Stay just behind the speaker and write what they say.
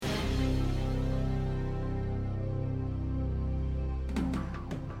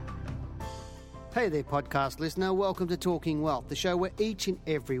Hey there, podcast listener. Welcome to Talking Wealth, the show where each and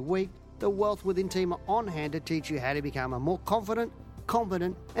every week the Wealth Within team are on hand to teach you how to become a more confident,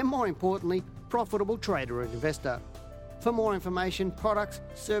 competent, and more importantly, profitable trader and investor. For more information, products,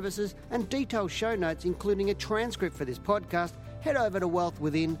 services, and detailed show notes, including a transcript for this podcast, head over to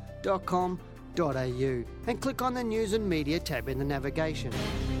wealthwithin.com.au and click on the News and Media tab in the navigation.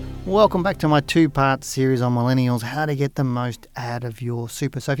 Welcome back to my two-part series on millennials, how to get the most out of your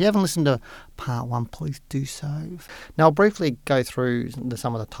super. So if you haven't listened to part one, please do so. Now I'll briefly go through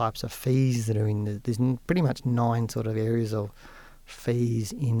some of the types of fees that are there's pretty much 9 sort of areas of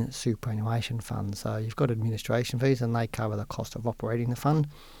fees in superannuation funds. So you've got administration fees, and they cover the cost of operating the fund.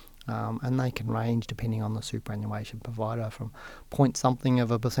 And they can range depending on the superannuation provider from point something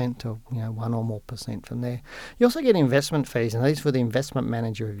of a percent to 1 or more percent from there. You also get investment fees, and these are for the investment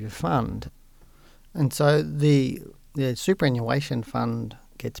manager of your fund. And so the superannuation fund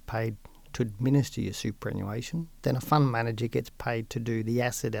gets paid to administer your superannuation. Then a fund manager gets paid to do the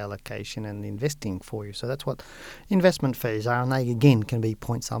asset allocation and the investing for you. So that's what investment fees are, and they again can be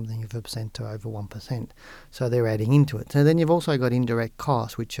point something of a percent to over 1%. So they're adding into it. So then you've also got indirect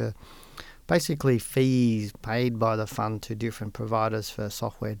costs, which are basically fees paid by the fund to different providers for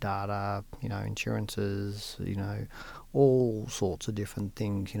software data, insurances, all sorts of different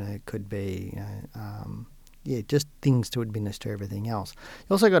things. It could be just things to administer everything else. You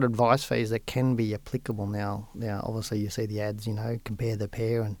also got advice fees that can be applicable now. Now, obviously, you see the ads, compare the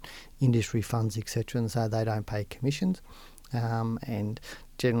pair and industry funds, etc., and so they don't pay commissions. And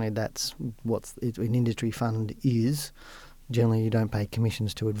generally, that's what an industry fund is. Generally, you don't pay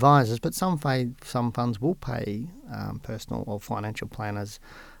commissions to advisors, but some funds will pay personal or financial planners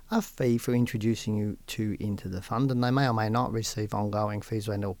a fee for introducing you into the fund, and they may or may not receive ongoing fees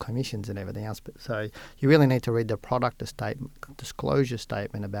and or commissions and everything else. But so you really need to read the product disclosure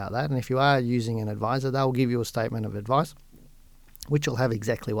statement about that. And if you are using an advisor, they'll give you a statement of advice, which will have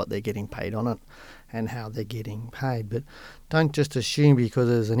exactly what they're getting paid on it and how they're getting paid. But don't just assume because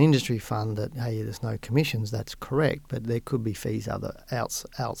there's an industry fund that, hey, there's no commissions. That's correct, but there could be fees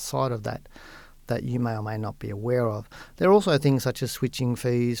outside of that you may or may not be aware of. There are also things such as switching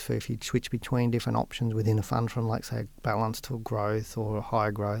fees for if you switch between different options within a fund from, like, say, balance to growth or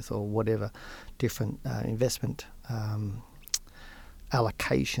high growth or whatever different investment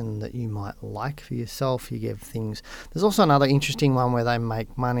allocation that you might like for yourself. You give things. There's also another interesting one where they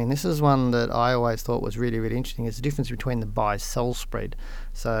make money, and this is one that I always thought was really, really interesting. It's the difference between the buy-sell spread.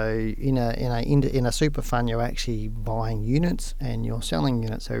 So in a super fund, you're actually buying units and you're selling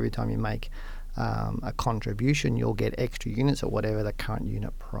units. So every time you make a contribution, you'll get extra units at whatever the current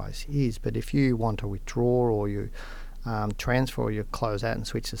unit price is. But if you want to withdraw or you transfer or you close out and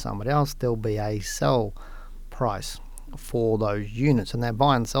switch to somebody else, there'll be a sell price for those units, and that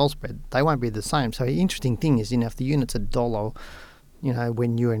buy and sell spread, they won't be the same. So the interesting thing is, if the unit's $1,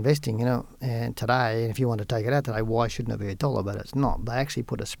 when you're investing, and today, and if you want to take it out today, why shouldn't it be $1? But it's not. They actually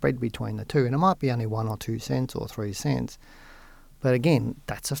put a spread between the two, and it might be only 1 or 2 cents or 3 cents. But again,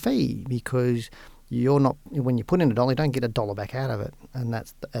 that's a fee because you're not, when you put in $1, you don't get $1 back out of it, and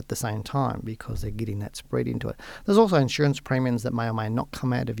that's at the same time because they're getting that spread into it. There's also insurance premiums that may or may not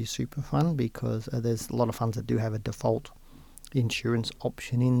come out of your super fund because there's a lot of funds that do have a default insurance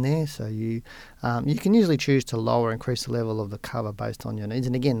option in there. So you can usually choose to lower or increase the level of the cover based on your needs,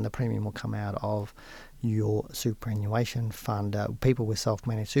 and again, the premium will come out of your superannuation fund. People with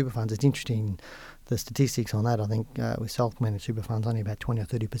self-managed super funds, it's interesting, the statistics on that. I think with self-managed super funds, only about 20 or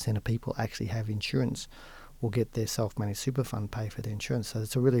 30% of people actually have insurance or get their self-managed super fund pay for their insurance. So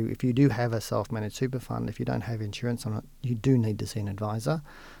it's if you do have a self-managed super fund, if you don't have insurance on it, you do need to see an advisor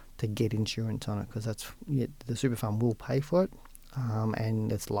to get insurance on it, because the super fund will pay for it.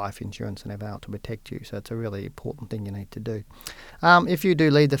 And it's life insurance and everything else to protect you. So it's a really important thing you need to do. If you do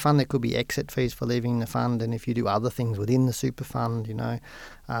leave the fund, there could be exit fees for leaving the fund, and if you do other things within the super fund,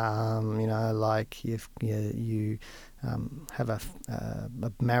 like if you have a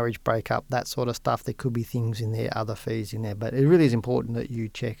marriage breakup, that sort of stuff, there could be things in there, other fees in there. But it really is important that you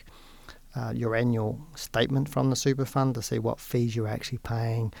check your annual statement from the super fund to see what fees you're actually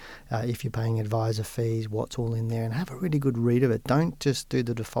paying, if you're paying advisor fees, what's all in there, and have a really good read of it. Don't just do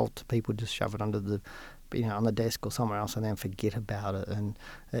the default to people, just shove it under the on the desk or somewhere else and then forget about it. And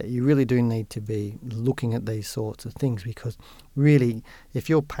you really do need to be looking at these sorts of things, because really, if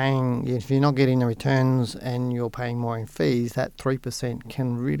you're not getting the returns and you're paying more in fees, that 3%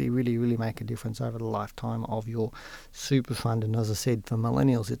 can really, really, really make a difference over the lifetime of your super fund. And as I said, for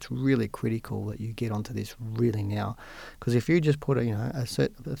millennials, it's really critical that you get onto this really now, because if you just put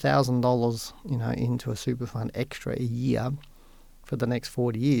 $1,000 into a super fund extra a year, for the next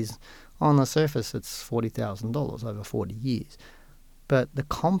 40 years. On the surface, it's $40,000 over 40 years. But the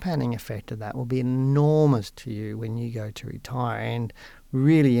compounding effect of that will be enormous to you when you go to retire. And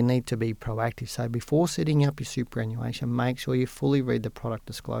really, you need to be proactive. So before setting up your superannuation, make sure you fully read the product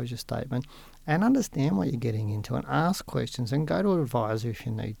disclosure statement and understand what you're getting into, and ask questions and go to an advisor if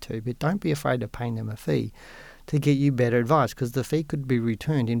you need to. But don't be afraid of paying them a fee to get you better advice, because the fee could be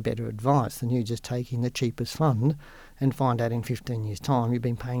returned in better advice than you just taking the cheapest fund and find out in 15 years' time you've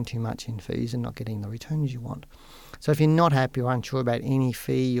been paying too much in fees and not getting the returns you want. So if you're not happy or unsure about any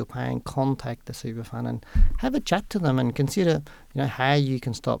fee you're paying, contact the super fund and have a chat to them and consider how you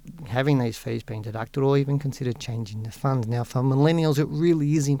can stop having these fees being deducted, or even consider changing the funds. Now, for millennials, it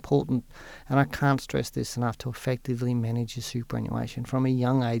really is important, and I can't stress this enough, to effectively manage your superannuation from a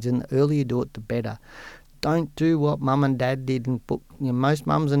young age, and the earlier you do it, the better. Don't do what mum and dad did and book. Most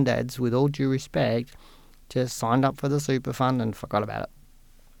mums and dads, with all due respect, just signed up for the super fund and forgot about it.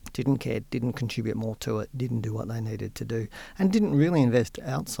 Didn't care, didn't contribute more to it, didn't do what they needed to do, and didn't really invest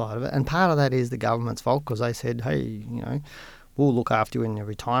outside of it. And part of that is the government's fault, because they said, hey, we'll look after you in your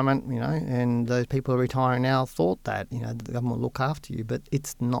retirement, and those people who are retiring now thought that, the government will look after you, but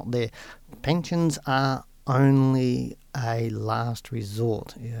it's not there. Pensions are only a last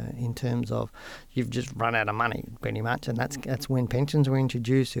resort in terms of you've just run out of money pretty much, and that's when pensions were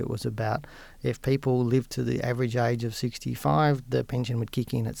introduced. It was about if people lived to the average age of 65, the pension would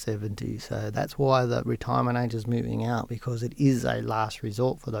kick in at 70. So that's why the retirement age is moving out, because it is a last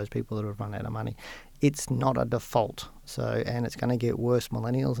resort for those people that have run out of money. It's not a default. So, and it's going to get worse,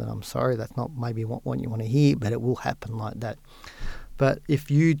 millennials, and I'm sorry, that's not maybe what you want to hear, but it will happen like that. But if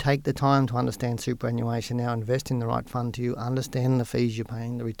you take the time to understand superannuation now, invest in the right fund to you, understand the fees you're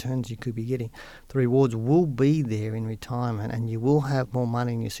paying, the returns you could be getting, the rewards will be there in retirement, and you will have more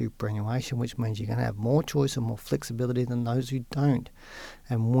money in your superannuation, which means you're going to have more choice and more flexibility than those who don't.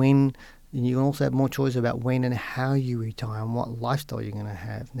 And you can also have more choice about when and how you retire and what lifestyle you're going to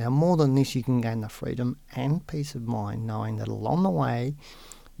have. Now, more than this, you can gain the freedom and peace of mind knowing that along the way,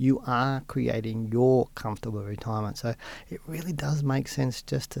 you are creating your comfortable retirement. So it really does make sense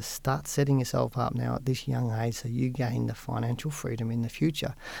just to start setting yourself up now at this young age so you gain the financial freedom in the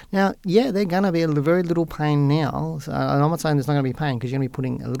future. Now, yeah, they're going to be a very little pain now. So I'm not saying there's not going to be pain, because you're going to be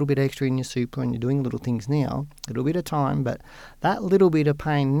putting a little bit extra in your super and you're doing little things now, a little bit of time, but that little bit of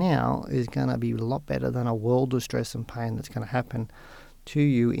pain now is going to be a lot better than a world of stress and pain that's going to happen to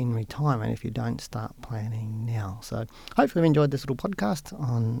you in retirement if you don't start planning now. So hopefully you enjoyed this little podcast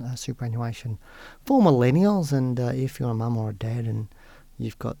on superannuation for millennials. And if you're a mum or a dad and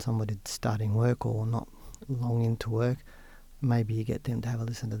you've got somebody starting work or not long into work, maybe you get them to have a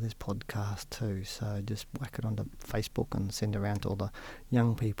listen to this podcast too. So just whack it onto Facebook and send it around to all the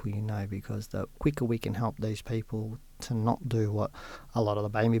young people you know, because the quicker we can help these people to not do what a lot of the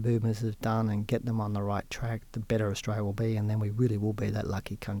baby boomers have done and get them on the right track, the better Australia will be, and then we really will be that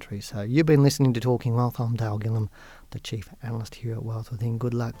lucky country. So you've been listening to Talking Wealth. I'm Dale Gillham, the Chief Analyst here at Wealth Within.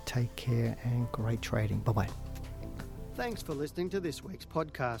 Good luck, take care, and great trading. Bye-bye. Thanks for listening to this week's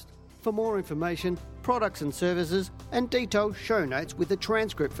podcast. For more information, products and services, and detailed show notes with a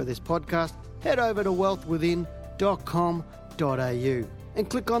transcript for this podcast, head over to wealthwithin.com.au and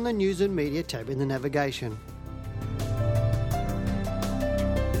click on the News and Media tab in the navigation.